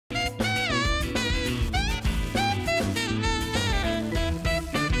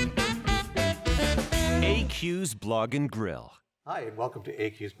AQ's Blog and Grill. Hi, and welcome to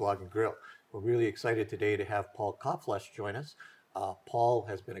AQ's Blog and Grill. We're really excited today to have Paul Kalbfleisch join us. Paul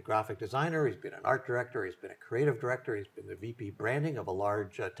has been a graphic designer, he's been an art director, he's been a creative director, he's been the VP branding of a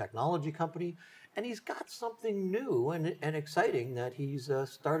large technology company, and he's got something new and exciting that he's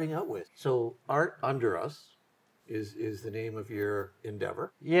starting out with. So Art Under Us is the name of your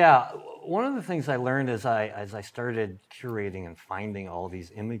endeavor. Yeah, one of the things I learned as I started curating and finding all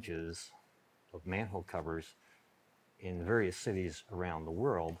these images of manhole covers in various cities around the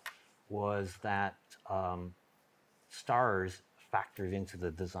world was that stars factored into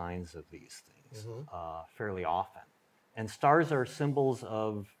the designs of these things fairly often. And stars are symbols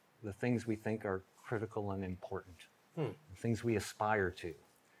of the things we think are critical and important, the things we aspire to.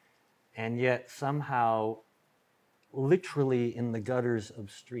 And yet somehow, literally in the gutters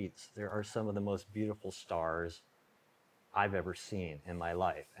of streets, there are some of the most beautiful stars I've ever seen in my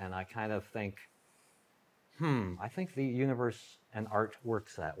life. And I kind of think, I think the universe and art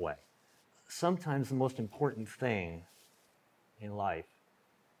works that way. Sometimes the most important thing in life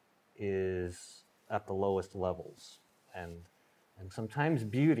is at the lowest levels. And sometimes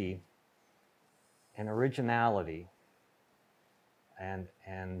beauty and originality and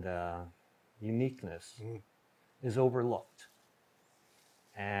uniqueness is overlooked.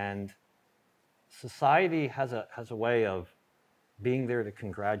 And society has a way of being there to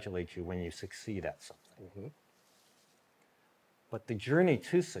congratulate you when you succeed at something. But the journey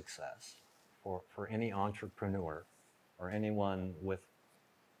to success for any entrepreneur or anyone with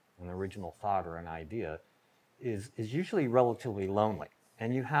an original thought or an idea is usually relatively lonely.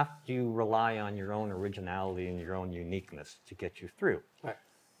 And you have to rely on your own originality and your own uniqueness to get you through. Right.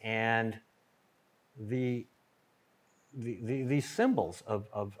 And these symbols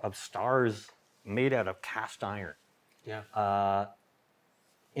of stars made out of cast iron,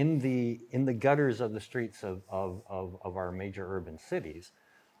 in the gutters of the streets of our major urban cities,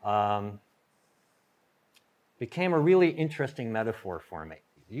 became a really interesting metaphor for me.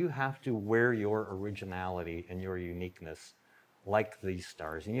 You have to wear your originality and your uniqueness like these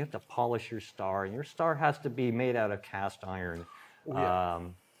stars, and you have to polish your star, and your star has to be made out of cast iron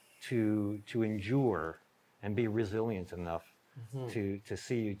to endure and be resilient enough to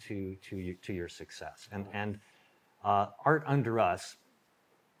see you to your success. And Art Under Us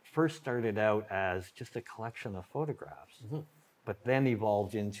first started out as just a collection of photographs, but then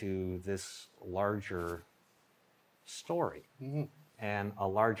evolved into this larger story and a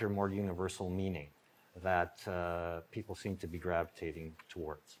larger, more universal meaning that people seem to be gravitating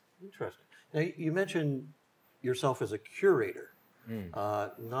towards. Interesting. Now, you mentioned yourself as a curator,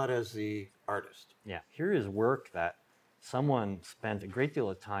 not as the artist. Yeah, here is work that someone spent a great deal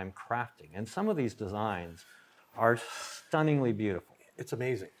of time crafting, and some of these designs are stunningly beautiful. It's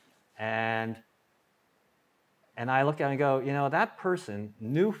amazing. And I look at it and go, you know, that person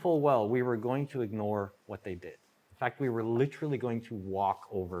knew full well we were going to ignore what they did. In fact, we were literally going to walk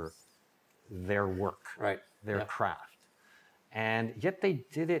over their work, their craft. And yet they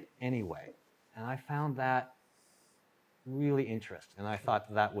did it anyway. And I found that really interesting. And I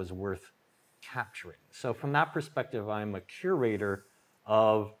thought that was worth capturing. So from that perspective, I'm a curator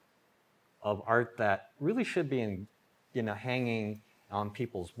of art that really should be hanging on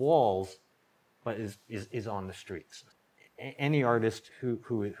people's walls, but is on the streets. Any artist who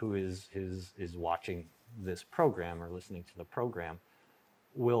is watching this program or listening to the program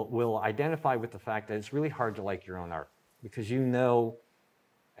will identify with the fact that it's really hard to like your own art, because you know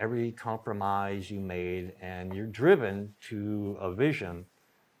every compromise you made and you're driven to a vision,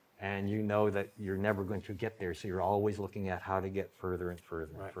 and you know that you're never going to get there, so you're always looking at how to get further and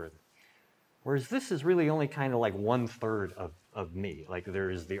further and further. Whereas this is really only kind of like 1/3 of me. Like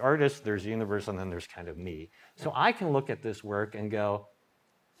there's the artist, there's the universe, and then there's kind of me. So I can look at this work and go,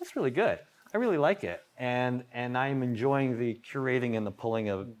 that's really good. I really like it. And I'm enjoying the curating and the pulling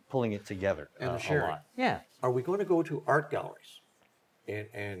it together and the a sharing. lot. Yeah. Are we going to go to art galleries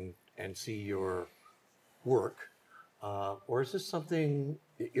and see your work? Or is this something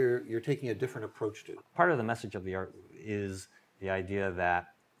you're taking a different approach to? Part of the message of the art is the idea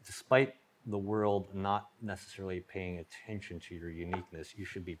that despite the world not necessarily paying attention to your uniqueness, you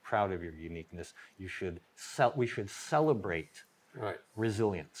should be proud of your uniqueness. We should celebrate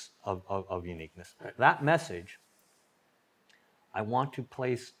resilience of uniqueness. That message I want to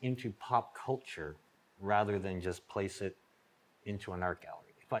place into pop culture rather than just place it into an art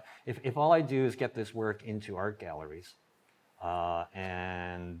gallery. But if all I do is get this work into art galleries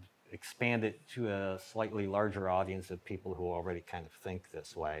and expand it to a slightly larger audience of people who already kind of think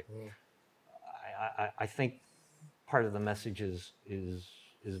this way, I think part of the message is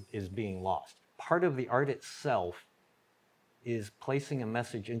being lost. part of the art itself is placing a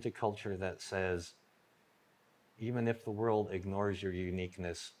message into culture that says, even if the world ignores your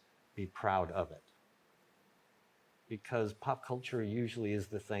uniqueness, be proud of it. Because pop culture usually is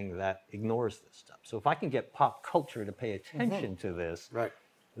the thing that ignores this stuff. So if I can get pop culture to pay attention to this, Right.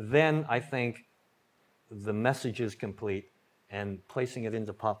 then I think the message is complete, and placing it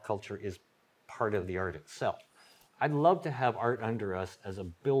into pop culture is part of the art itself. I'd love to have Art Under Us as a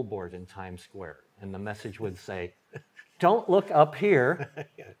billboard in Times Square, and the message would say, don't look up here,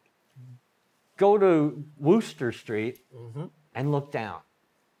 go to Wooster Street and look down,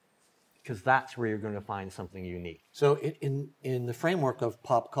 because that's where you're going to find something unique. So in the framework of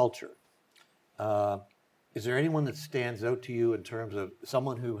pop culture, is there anyone that stands out to you in terms of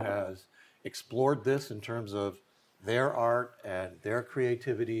someone who has explored this in terms of their art and their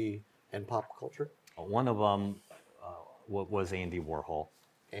creativity and pop culture? One of them was Andy Warhol.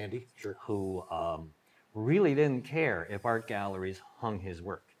 Andy, sure. Who really didn't care if art galleries hung his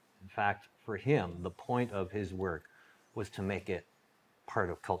work. In fact, for him, the point of his work was to make it part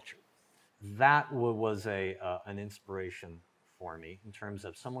of culture. That was an inspiration for me in terms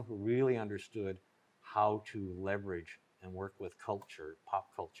of someone who really understood how to leverage and work with culture, pop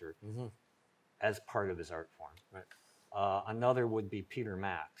culture, as part of his art form. Right. Another would be Peter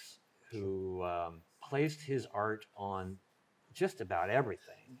Max, who placed his art on just about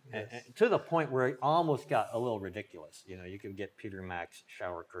everything, and to the point where it almost got a little ridiculous. You know, you could get Peter Max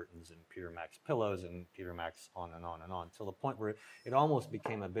shower curtains and Peter Max pillows and Peter Max on and on and on, to the point where it almost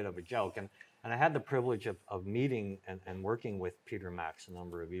became a bit of a joke. And I had the privilege of meeting and working with Peter Max a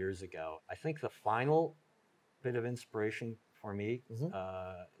number of years ago. I think the final bit of inspiration for me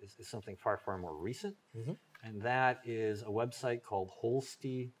is something far, far more recent, and that is a website called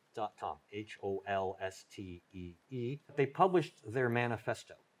Holstee.com, Holstee. They published their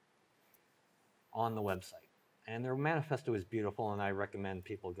manifesto on the website, and their manifesto is beautiful, and I recommend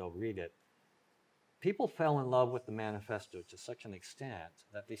people go read it. People fell in love with the manifesto to such an extent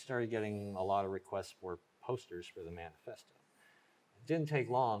that they started getting a lot of requests for posters for the manifesto. It didn't take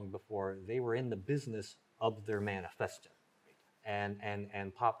long before they were in the business of their manifesto, and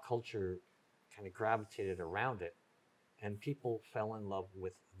pop culture kind of gravitated around it, and people fell in love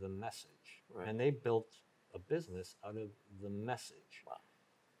with the message. Right. And they built a business out of the message. Wow.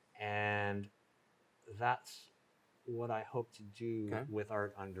 And that's what I hope to do with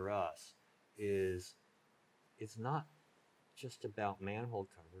Art Under Us. Is it's not just about manhole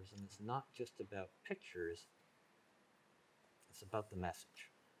covers, and it's not just about pictures. It's about the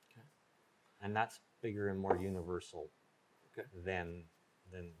message. And that's bigger and more universal than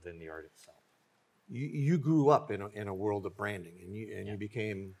the art itself. You grew up in a world of branding, and you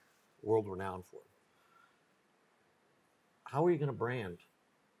became world renowned for it. How are you going to brand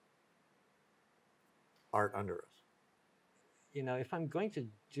Art Under Us? You know, if I'm going to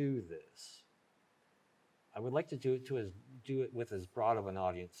do this, I would like to do it with as broad of an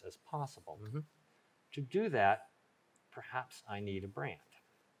audience as possible. To do that, perhaps I need a brand.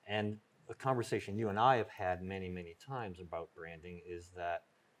 And the conversation you and I have had many, many times about branding is that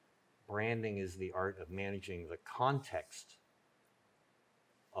branding is the art of managing the context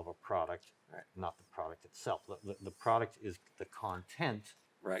of a product, not the product itself. The product is the content.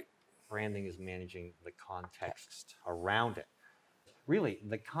 Right. Branding is managing the context around it. Really,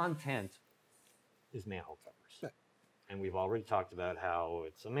 the content is manhole covers. And we've already talked about how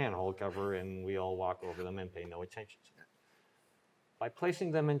it's a manhole cover and we all walk over them and pay no attention to them. By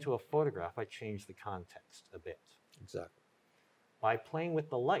placing them into a photograph, I change the context a bit. Exactly. By playing with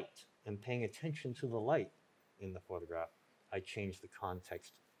the light and paying attention to the light in the photograph, I change the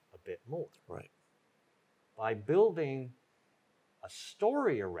context a bit more. Right. By building a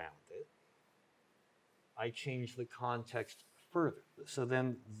story around it, I change the context further. So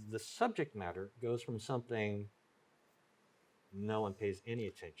then the subject matter goes from something no one pays any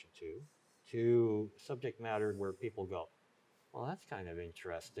attention to subject matter where people go, well, that's kind of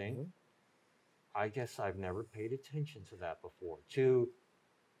interesting. I guess I've never paid attention to that before. To,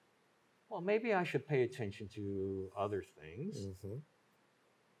 well, maybe I should pay attention to other things.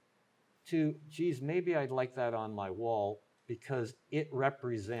 To, geez, maybe I'd like that on my wall because it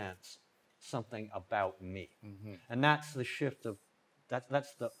represents something about me. And that's the shift of,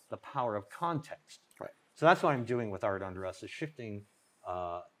 that's the power of context. Right. So that's what I'm doing with Art Under Us, is shifting,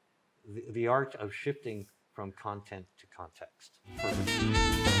 the art of shifting from content to context.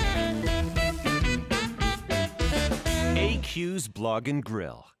 AQ's Blog and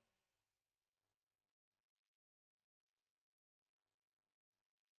Grill.